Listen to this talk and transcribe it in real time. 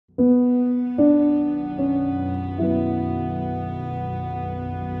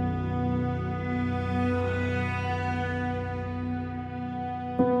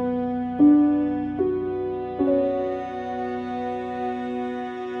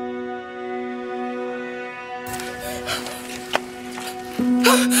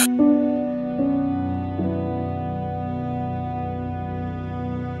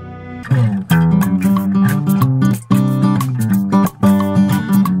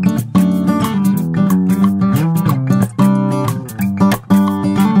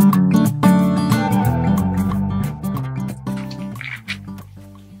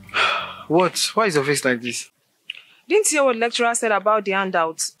What? Why is your face like this? Didn't you hear what the lecturer said about the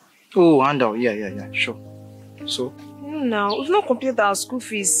handouts? Oh, handout. Yeah, sure. So? No, we've not completed our school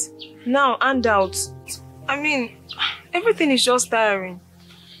fees. Now, handouts. I mean, everything is just tiring.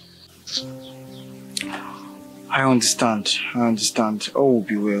 I understand. All will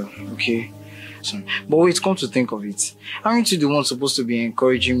be well, okay? But wait, come to think of it, aren't you the one supposed to be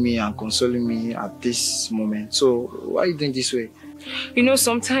encouraging me and consoling me at this moment? So why are you doing this way? You know,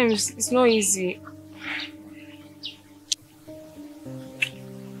 sometimes it's not easy.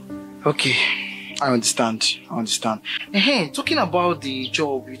 Okay, I understand. Hey, talking about the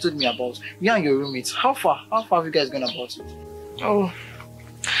job you told me about, you and your roommates, how far have you guys gone about it? Oh,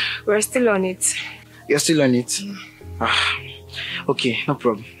 we're still on it. You're still on it? Okay, no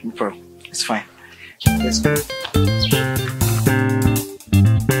problem. It's fine. Let's go.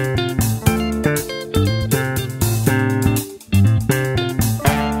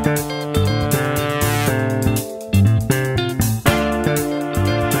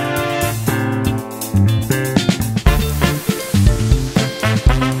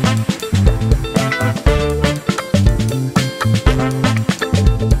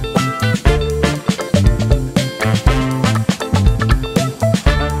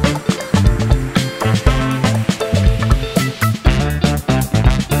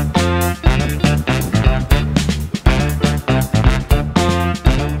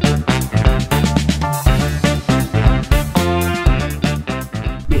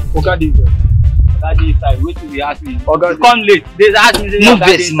 Come late. They ask me. No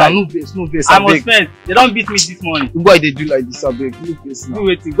vex. I must spend. They don't beat me this morning. Why they do like this? Abeg, no vex now. You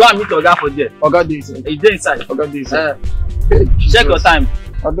waiting. Go and meet Oga for there. Oga dey inside. He dey inside. Oga dey inside. Check your time.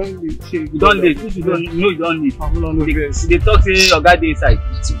 I don't need. You don't late. If you don't know, you don't need. No vex. They talk say Oga dey inside.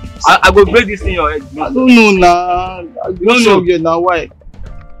 I go break this in your head. I don't know now. I don't know yet now. Why?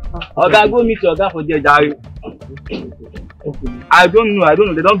 Oga, go meet your Oga for there, Jare. I don't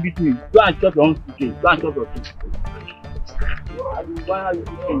know. They don't beat me. Go and chop your own chicken. Go and chop your chicken.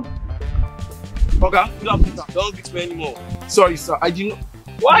 Oga, don't beat me anymore. Sorry, sir. I didn't.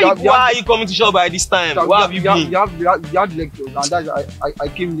 Why are you coming to shop by this time? Where have you been? You have lecture, and that's I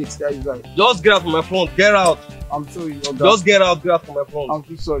came late. That is right. Just get out from my front. Get out. I'm sorry, Oga. Just get out from my front. I'm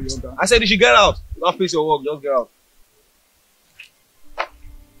so sorry, Oga. I said you should get out. Don't face your work. Just get out.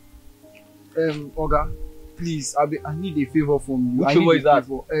 Oga, please, I need a favor from you. Which favor is that?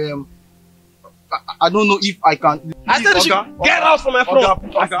 I don't know if I can. I said you should get out from my front.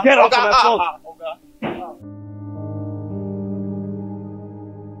 Get out from my front.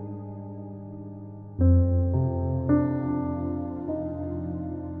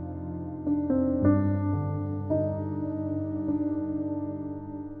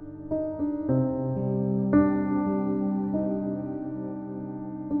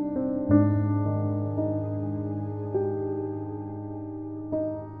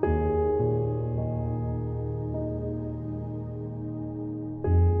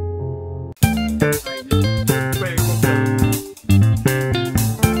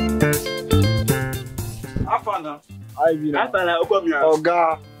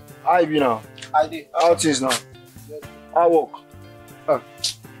 Oga, how you be now? I did. How things now? How work?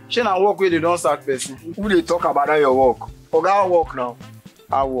 Shey na work wey they don't start person. Who they talk about that your work? Oga, how work now?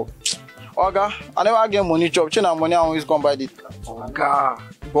 How work? Oga, I never get money chop. Shey na money I always come by the. Oga,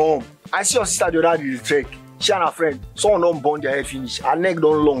 bomb. I see your sister the other day dey trek. She and her friend, someone don't burn their head finish. Her neck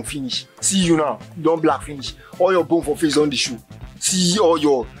don't long finish. See you now, you don't black finish. All your bone for face on the shoe. See all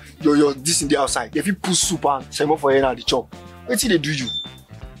your this in the outside. If you put soup and semo for head and the chop. Wetin dey do you?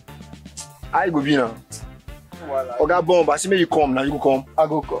 How you go be now? Oga bomb, I see me you come now, you go come. I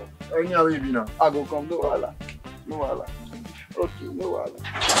go come. Anyhow you be now. I go come. No wahala. Okay, no wahala.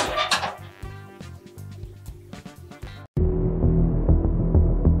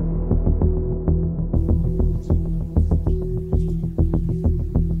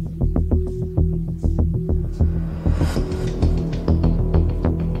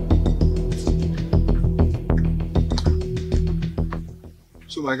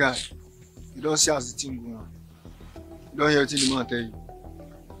 So my guy, you don't see as the team go on. You don't hear what the man tell you.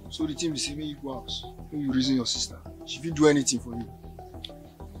 So the team is saying, you go out, when you reason your sister. She will do anything for you.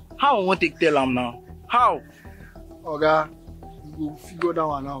 How I want to tell him now? How? Oga, you go figure that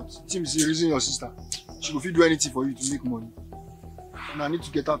one out. The team is saying, reason your sister. She will do anything for you to make money. And I need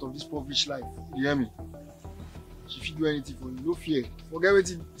to get out of this poor-rich life. You hear me? She will do anything for you. No fear. Forget what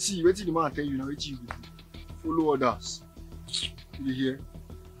the man tell you now. What you do. Follow orders. You hear?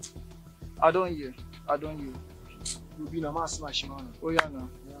 I don't hear. You'll be in a mass smash, man. Oh, yeah, no.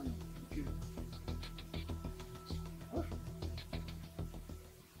 Okay.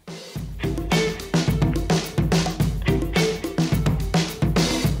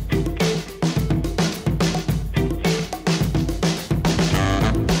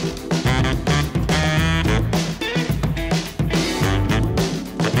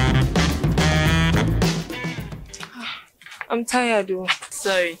 I'm tired though.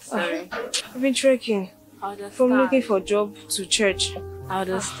 Sorry. I've been trekking. I understand. From looking for a job to church. I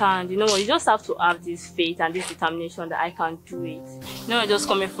understand. You know what? You just have to have this faith and this determination that I can do it. You know, just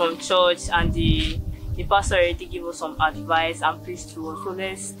coming from church and the pastor already gave us some advice and preached to us. So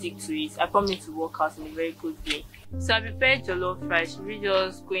let's stick to it. I promise to work out in a very good way. So I prepared jollof rice. We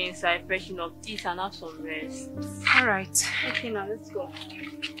just go inside, freshen up, eat and have some rest. Alright. Okay, now let's go.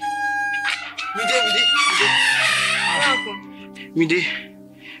 Mide,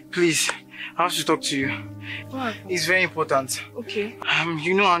 please, I have to talk to you. What? It's very important. Okay.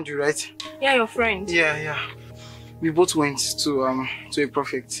 You know Andrew, right? Yeah, your friend. Yeah. We both went to a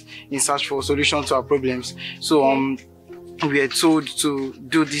prophet in search for a solution to our problems. So we were told to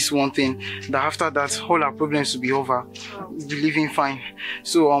do this one thing, that after that all our problems will be over. We'll be living fine.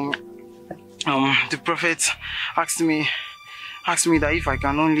 So the prophet asked me that if I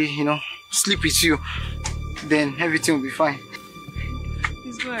can only, sleep with you, then everything will be fine.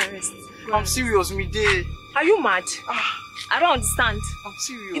 Please go and rest. I'm serious, Mide. Are you mad? I don't understand. I'm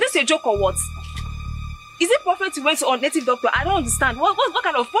serious. Is this a joke or what? Is it prophet you went to or native doctor? I don't understand. What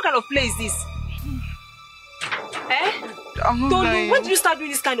kind of play is this? I'm not Tolu, lying. when did you start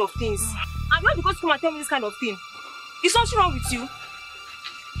doing this kind of things? And when you go to come and tell me this kind of thing? Is something wrong with you?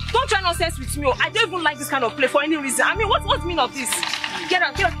 Don't try nonsense with me. I don't even like this kind of play for any reason. I mean, what's the meaning of this? Get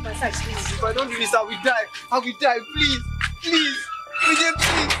out from my side, please. If I don't do this, I will die. Please. Mide,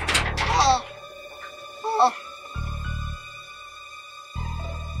 please.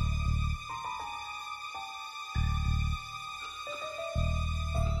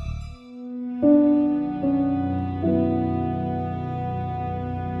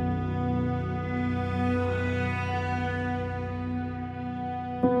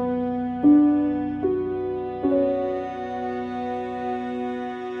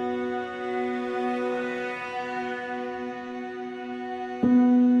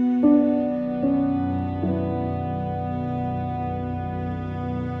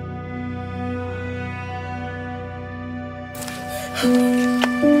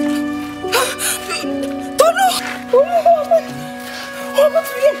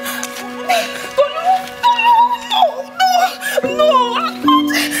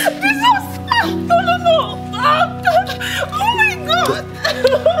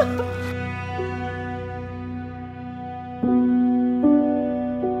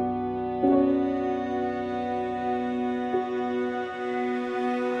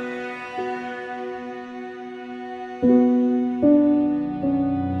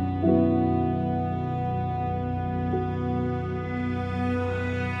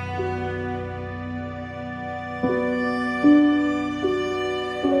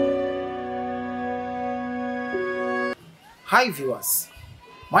 Hi viewers,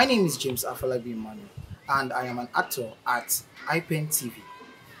 my name is James Afolabi Emmanuel and I am an actor at ipentv.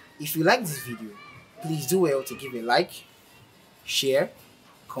 If you like this video, please do well to give a like, share,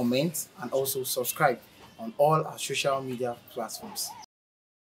 comment and also subscribe on all our social media platforms.